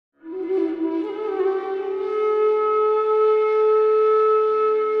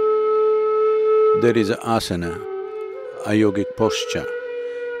There is an asana, a yogic posture,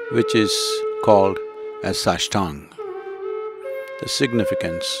 which is called as Sashtanga. The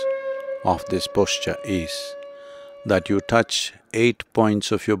significance of this posture is that you touch 8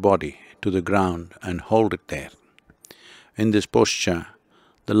 points of your body to the ground and hold it there. In this posture,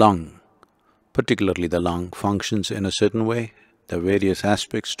 the lung, particularly the lung, functions in a certain way. There are various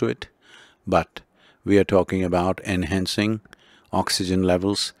aspects to it, but we are talking about enhancing oxygen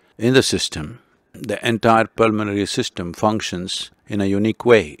levels in the system. The entire pulmonary system functions in a unique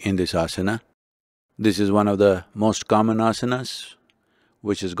way in this asana. This is one of the most common asanas,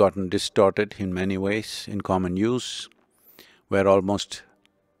 which has gotten distorted in many ways in common use, where almost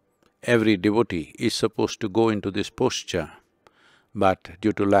every devotee is supposed to go into this posture, but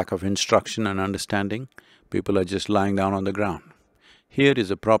due to lack of instruction and understanding, people are just lying down on the ground. Here is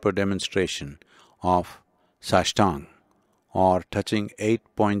a proper demonstration of Sashtanga, or touching 8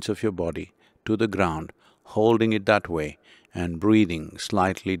 points of your body to the ground, holding it that way and breathing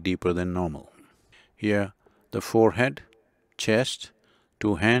slightly deeper than normal. Here, the forehead, chest,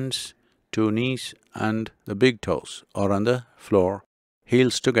 2 hands, 2 knees and the big toes are on the floor,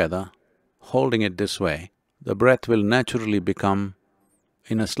 heels together, holding it this way. The breath will naturally become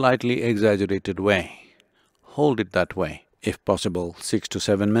in a slightly exaggerated way. Hold it that way, if possible 6 to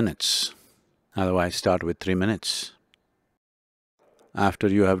 7 minutes, otherwise start with 3 minutes. After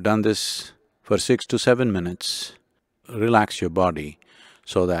you have done this for 6 to 7 minutes, relax your body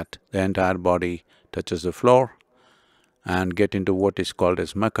so that the entire body touches the floor and get into what is called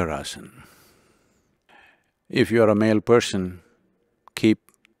as Makarasana. If you are a male person,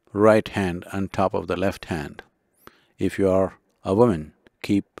 keep right hand on top of the left hand. If you are a woman,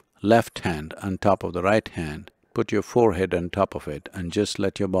 keep left hand on top of the right hand, put your forehead on top of it and just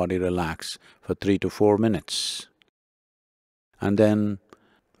let your body relax for 3 to 4 minutes. And then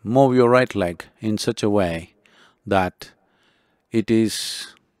move your right leg in such a way that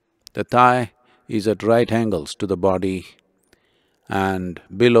the thigh is at right angles to the body and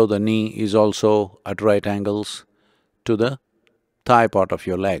below the knee is also at right angles to the thigh part of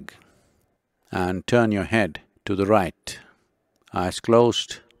your leg. And turn your head to the right, eyes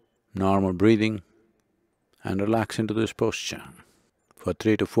closed, normal breathing, and relax into this posture for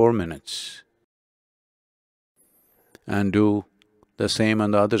 3 to 4 minutes. And do the same on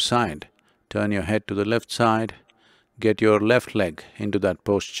the other side. Turn your head to the left side, get your left leg into that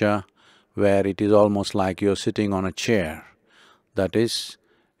posture where it is almost like you're sitting on a chair. That is,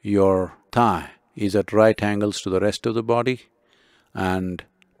 your thigh is at right angles to the rest of the body and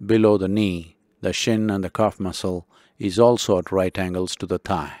below the knee, the shin and the calf muscle is also at right angles to the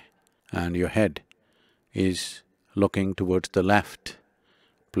thigh, and your head is looking towards the left,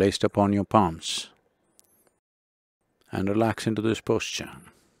 placed upon your palms. And relax into this posture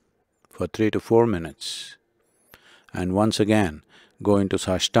for 3 to 4 minutes. And once again, go into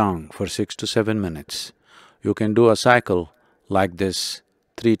Sashtanga for 6 to 7 minutes. You can do a cycle like this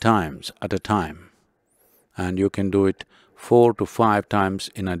 3 times at a time, and you can do it 4 to 5 times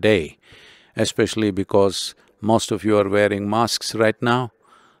in a day, especially because most of you are wearing masks right now.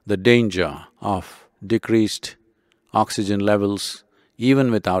 The danger of decreased oxygen levels, even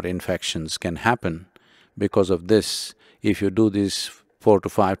without infections, can happen because of this. If you do this 4 to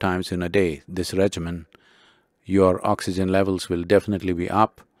 5 times in a day, this regimen, your oxygen levels will definitely be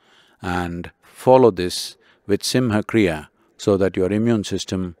up. And follow this with Simha Kriya so that your immune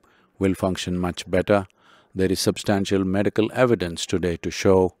system will function much better. There is substantial medical evidence today to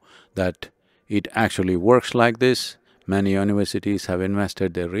show that it actually works like this. Many universities have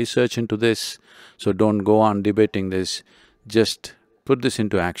invested their research into this, so don't go on debating this, just put this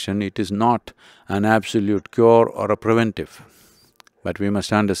into action. It is not an absolute cure or a preventive, but we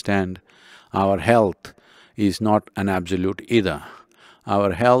must understand our health is not an absolute either.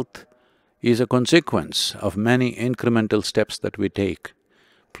 Our health is a consequence of many incremental steps that we take.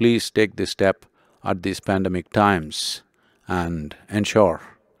 Please take this step at these pandemic times and ensure,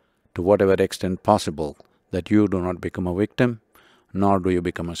 to whatever extent possible, that you do not become a victim, nor do you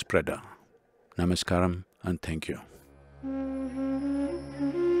become a spreader. Namaskaram and thank you.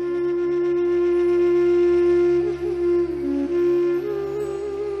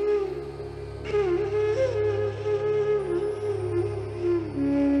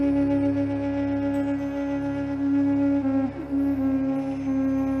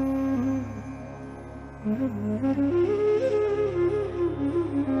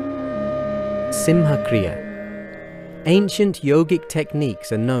 Simha Kriya. Ancient yogic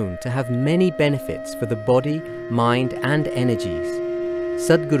techniques are known to have many benefits for the body, mind and energies.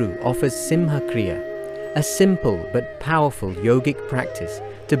 Sadhguru offers Simha Kriya, a simple but powerful yogic practice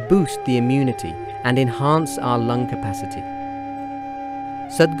to boost the immunity and enhance our lung capacity.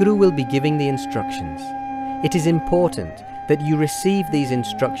 Sadhguru will be giving the instructions. It is important that you receive these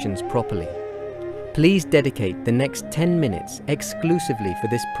instructions properly. Please dedicate the next 10 minutes exclusively for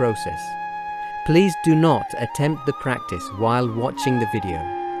this process. Please do not attempt the practice while watching the video.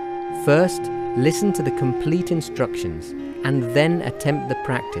 First, listen to the complete instructions and then attempt the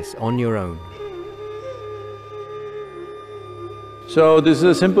practice on your own. So this is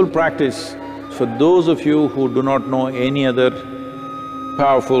a simple practice for those of you who do not know any other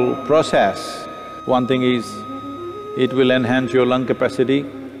powerful process. One thing is, it will enhance your lung capacity.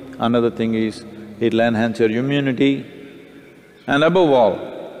 Another thing is, it'll enhance your immunity. And above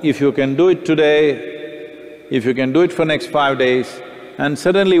all, if you can do it today, if you can do it for next 5 days, and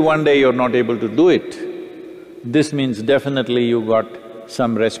suddenly one day you're not able to do it, this means definitely you got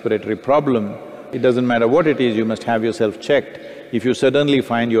some respiratory problem. It doesn't matter what it is, you must have yourself checked if you suddenly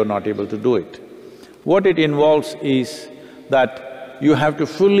find you're not able to do it. What it involves is that you have to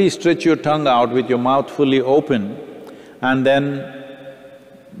fully stretch your tongue out with your mouth fully open and then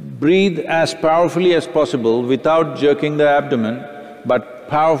breathe as powerfully as possible without jerking the abdomen, but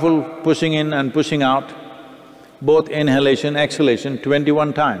powerful pushing in and pushing out, both inhalation, exhalation,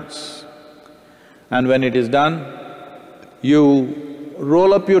 21 times. And when it is done, you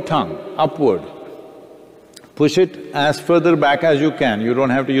roll up your tongue upward, push it as further back as you can. You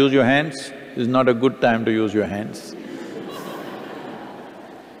don't have to use your hands, it's not a good time to use your hands.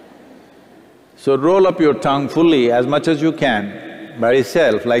 So roll up your tongue fully as much as you can by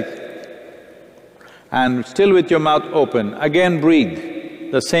itself, and still with your mouth open. Again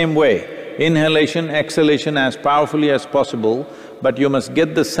breathe the same way, inhalation, exhalation as powerfully as possible, but you must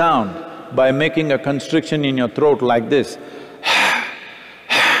get the sound by making a constriction in your throat like this.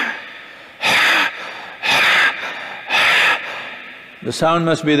 The sound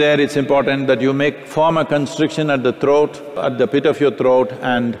must be there, it's important that you form a constriction at the throat, at the pit of your throat,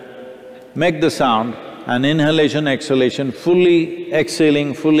 and make the sound, and inhalation, exhalation, fully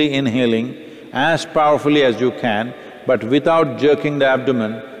exhaling, fully inhaling as powerfully as you can, but without jerking the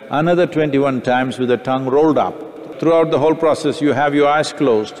abdomen, another 21 times with the tongue rolled up. Throughout the whole process, you have your eyes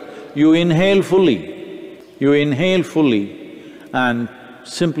closed, you inhale fully and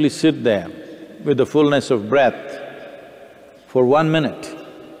simply sit there with the fullness of breath for 1 minute.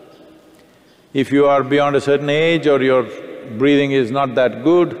 If you are beyond a certain age or your breathing is not that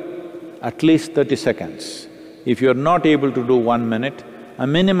good, at least 30 seconds. If you're not able to do 1 minute, a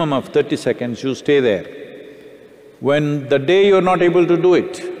minimum of 30 seconds you stay there. When the day you're not able to do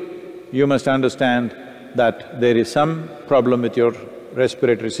it, you must understand that there is some problem with your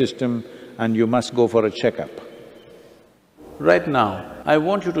respiratory system and you must go for a checkup. Right now, I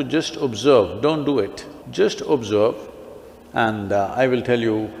want you to just observe, don't do it, just observe, and I will tell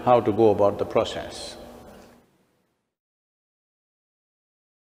you how to go about the process.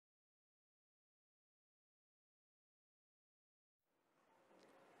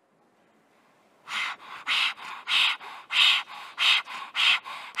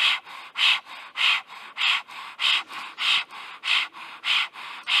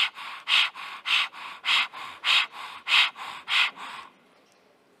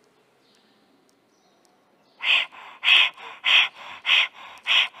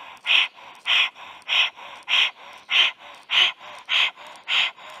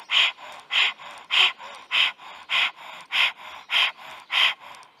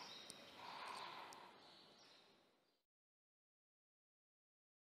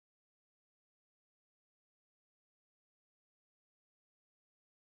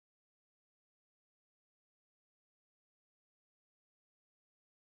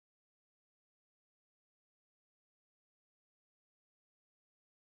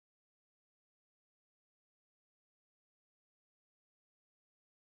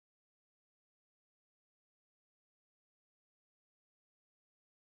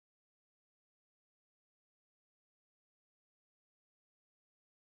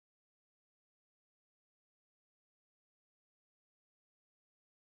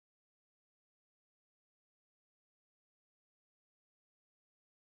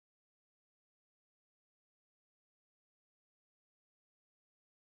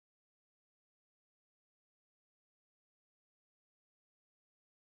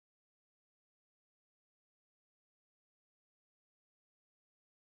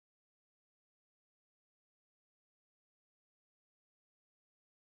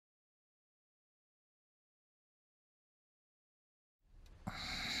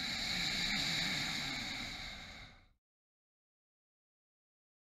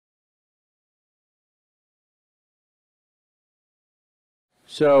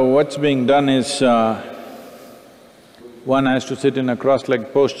 So what's being done is, one has to sit in a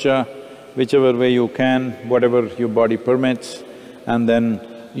cross-legged posture, whichever way you can, whatever your body permits, and then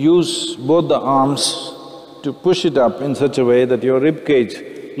use both the arms to push it up in such a way that your rib cage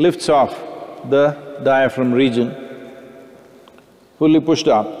lifts off the diaphragm region, fully pushed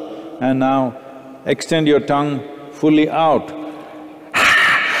up, and now extend your tongue fully out.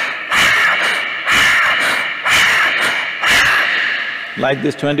 Like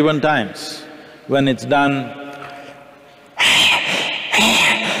this 21 times. When it's done,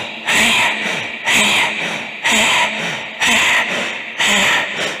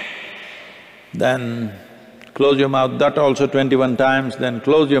 then close your mouth, that also 21 times, then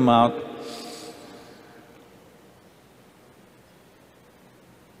close your mouth.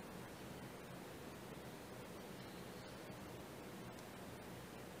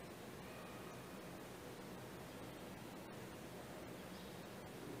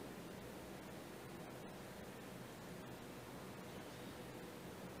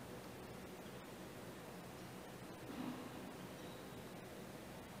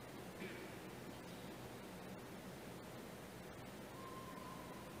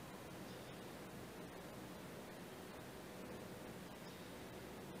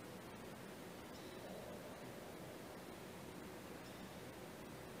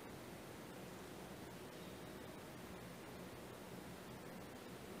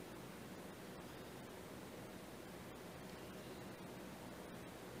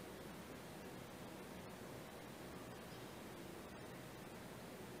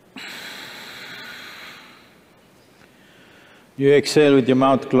 You exhale with your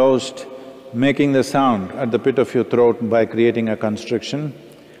mouth closed, making the sound at the pit of your throat by creating a constriction.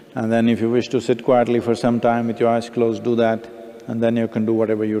 And then if you wish to sit quietly for some time with your eyes closed, do that, and then you can do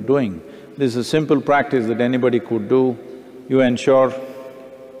whatever you're doing. This is a simple practice that anybody could do. You ensure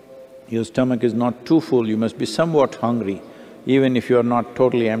your stomach is not too full, you must be somewhat hungry. Even if you're not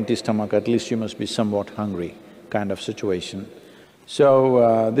totally empty stomach, at least you must be somewhat hungry kind of situation.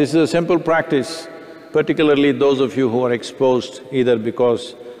 So, this is a simple practice. Particularly those of you who are exposed either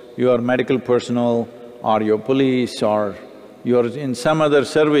because you are medical personnel or you're police or you're in some other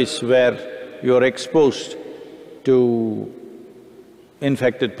service where you're exposed to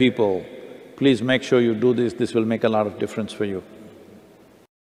infected people, please make sure you do this will make a lot of difference for you.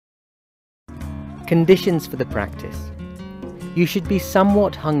 Conditions for the practice. You should be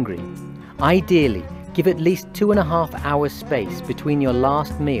somewhat hungry. Ideally, give at least 2.5 hours space between your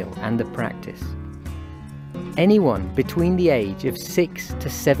last meal and the practice. Anyone between the age of 6 to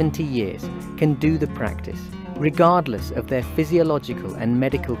 70 years can do the practice, regardless of their physiological and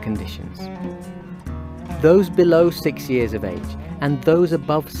medical conditions. Those below 6 years of age and those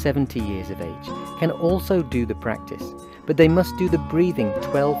above 70 years of age can also do the practice, but they must do the breathing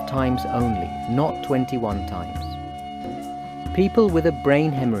 12 times only, not 21 times. People with a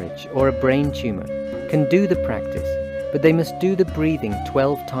brain hemorrhage or a brain tumor can do the practice, but they must do the breathing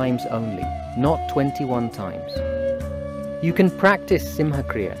 12 times only, not 21 times. You can practice Simha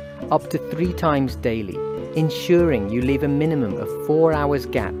Kriya up to 3 times daily, ensuring you leave a minimum of 4 hours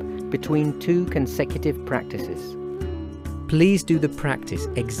gap between 2 consecutive practices. Please do the practice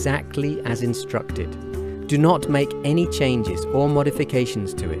exactly as instructed. Do not make any changes or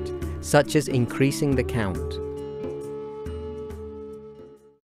modifications to it, such as increasing the count.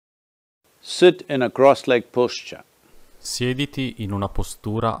 Sit in a cross-legged posture. Siediti in una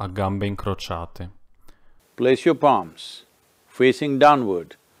postura a gambe incrociate. Place your palms facing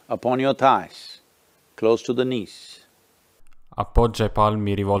downward upon your thighs, close to the knees. Appoggia i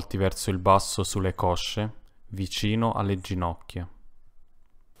palmi rivolti verso il basso sulle cosce, vicino alle ginocchia.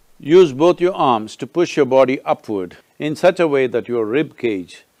 Use both your arms to push your body upward in such a way that your rib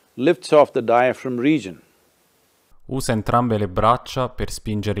cage lifts off the diaphragm region. Usa entrambe le braccia per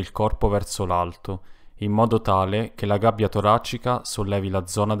spingere il corpo verso l'alto, in modo tale che la gabbia toracica sollevi la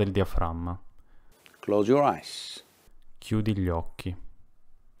zona del diaframma. Close your eyes. Chiudi gli occhi.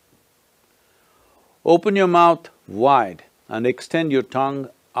 Open your mouth wide and extend your tongue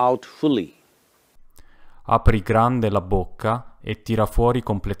out fully. Apri grande la bocca e tira fuori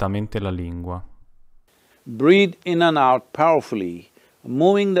completamente la lingua. Breathe in and out powerfully,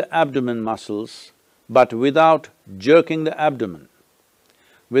 moving the abdomen muscles, but without jerking the abdomen.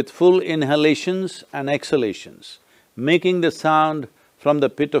 With full inhalations and exhalations, making the sound from the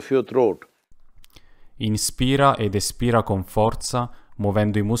pit of your throat. Inspira ed espira con forza,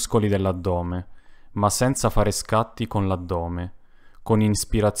 muovendo i muscoli dell'addome, ma senza fare scatti con l'addome, con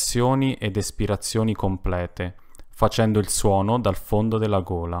inspirazioni ed espirazioni complete, facendo il suono dal fondo della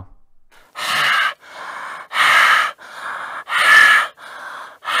gola.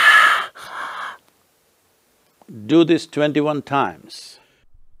 Do this 21 times.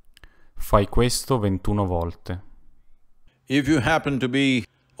 Fai questo 21 volte. If you happen to be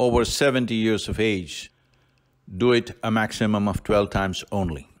over 70 years of age, do it a maximum of 12 times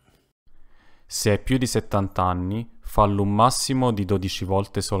only. Se hai più di 70 anni, fallo un massimo di 12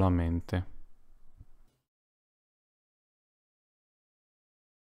 volte solamente.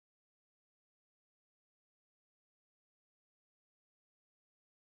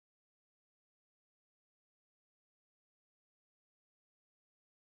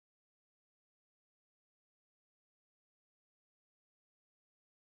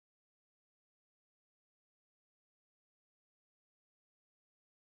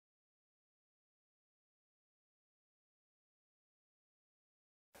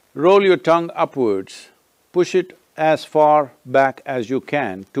 Roll your tongue upwards, push it as far back as you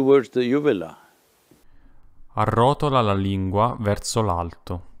can towards the uvula. Arrotola la lingua verso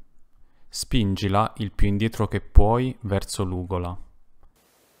l'alto. Spingila il più indietro che puoi verso l'ugola.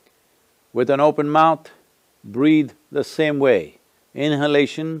 With an open mouth, breathe the same way,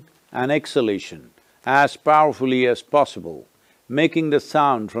 inhalation and exhalation, as powerfully as possible, making the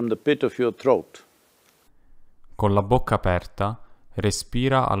sound from the pit of your throat. Con la bocca aperta,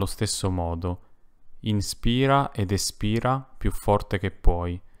 respira allo stesso modo. Inspira ed espira più forte che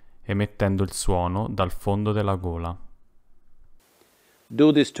puoi, emettendo il suono dal fondo della gola.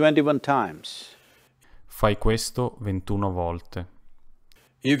 Do this 21 times. Fai questo 21 volte.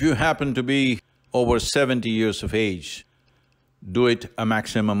 If you happen to be over 70 years of age, do it a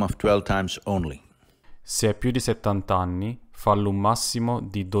maximum of 12 times only. Se hai più di 70 anni, fallo un massimo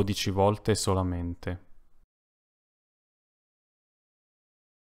di 12 volte solamente.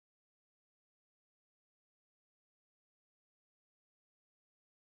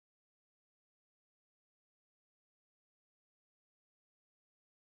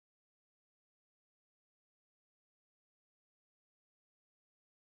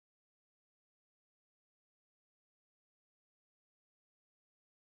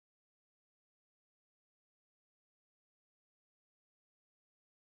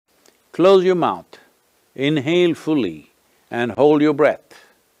 Close your mouth, inhale fully and hold your breath.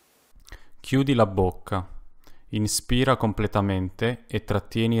 Chiudi la bocca, inspira completamente e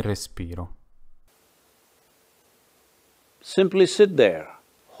trattieni il respiro. Simply sit there,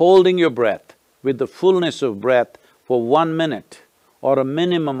 holding your breath with the fullness of breath for 1 minute or a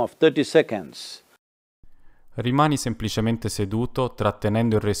minimum of 30 seconds. Rimani semplicemente seduto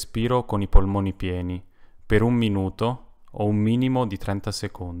trattenendo il respiro con i polmoni pieni, per 1 minuto o un minimo di 30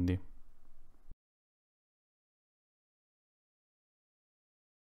 secondi.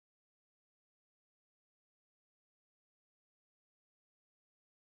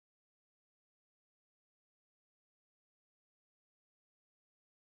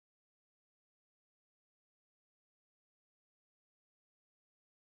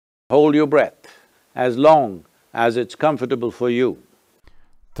 Hold your breath as long as it's comfortable for you.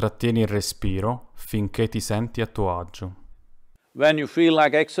 Trattieni il respiro finché ti senti a tuo agio. When you feel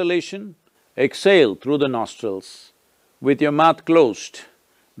like exhalation, exhale through the nostrils with your mouth closed,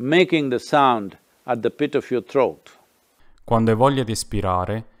 making the sound at the pit of your throat. Quando hai voglia di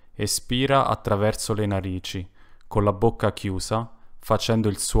espirare, espira attraverso le narici, con la bocca chiusa, facendo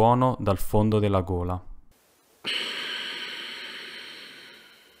il suono dal fondo della gola.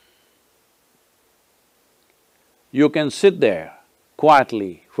 You can sit there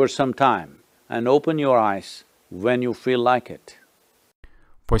quietly for some time and open your eyes when you feel like it.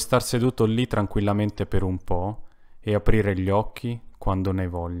 Puoi star seduto lì tranquillamente per un po' e aprire gli occhi quando ne hai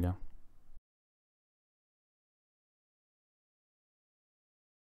voglia.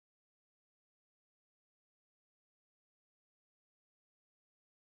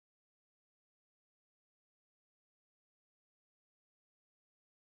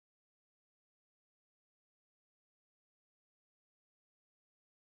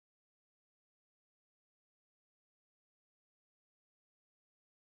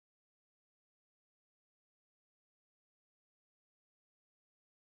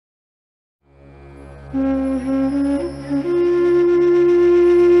 Mm-hmm.